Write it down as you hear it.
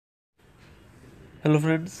Hello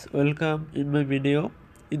friends, welcome in my video.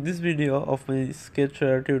 In this video of my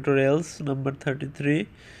sketchware tutorials number 33,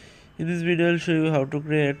 in this video I'll show you how to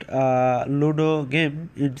create a Ludo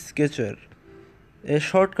game in sketchware. A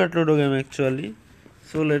shortcut Ludo game actually.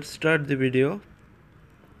 So let's start the video.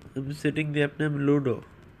 I'm setting the app name Ludo.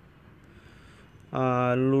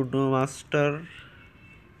 Ludo Master.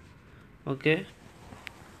 Okay.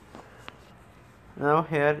 Now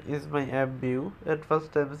here is my app view. At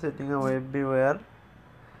first I'm setting a web viewer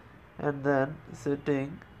and then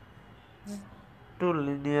setting two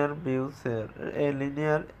linear views here, a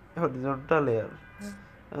linear horizontal layer.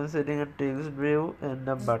 I'm setting a text view and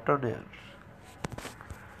a button here.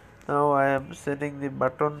 Now I am setting the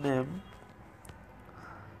button name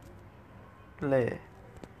play,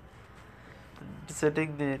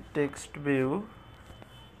 setting the text view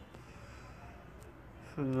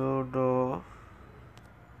Ludo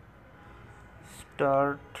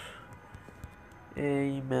start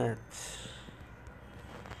a match.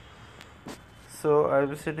 So I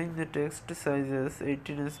am setting the text sizes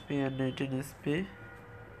 18sp and 18sp,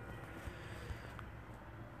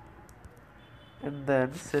 and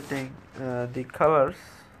then setting the colors,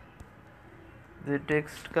 the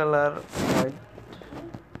text color white,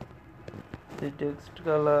 the text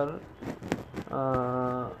color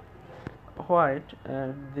white,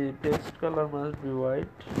 and the text color must be white,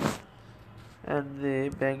 and the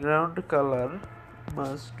background color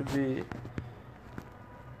must be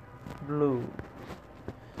blue,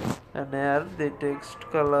 and here the text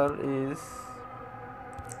color is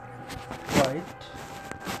white,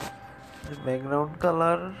 the background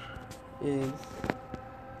color is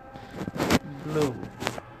blue.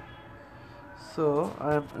 So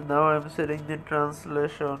I'm setting the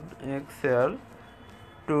translation X here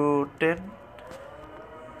to 10.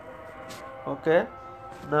 Okay,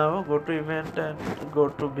 now go to event and go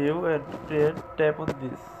to view and create, tap on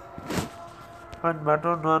this. On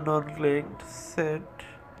button 1 on clicked, set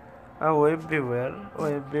a web viewer,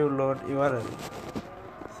 web view load URL.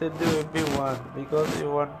 Set the web view 1 because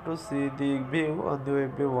you want to see the view on the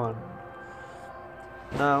web view 1.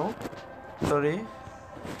 Now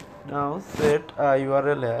set a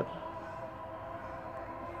URL here.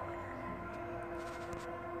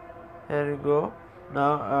 Here you go.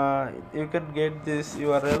 Now you can get this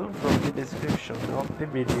URL from the description of the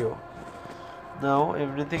video. Now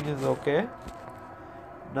everything is okay.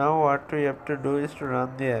 Now what we have to do is to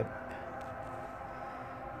run the app.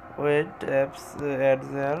 Wait, apps adds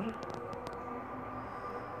there.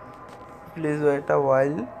 Please wait a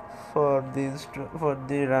while for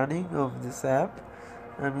the running of this app.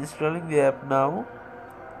 I'm installing the app now.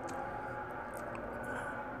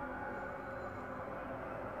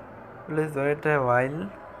 Please wait a while.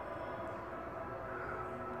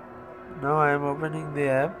 Now I am opening the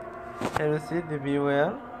app. Here you see the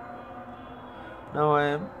viewer. Now I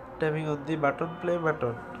am tapping on the button, play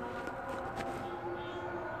button.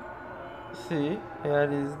 See, here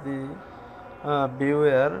is the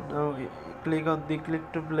viewer. Now click on the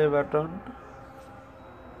click to play button,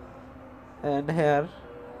 and here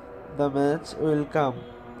the match will come.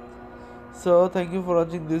 So thank you for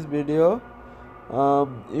watching this video.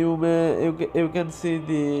 You can see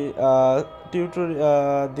the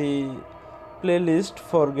the playlist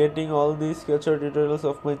for getting all these sketchware tutorials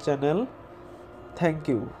of my channel. Thank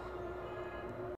you.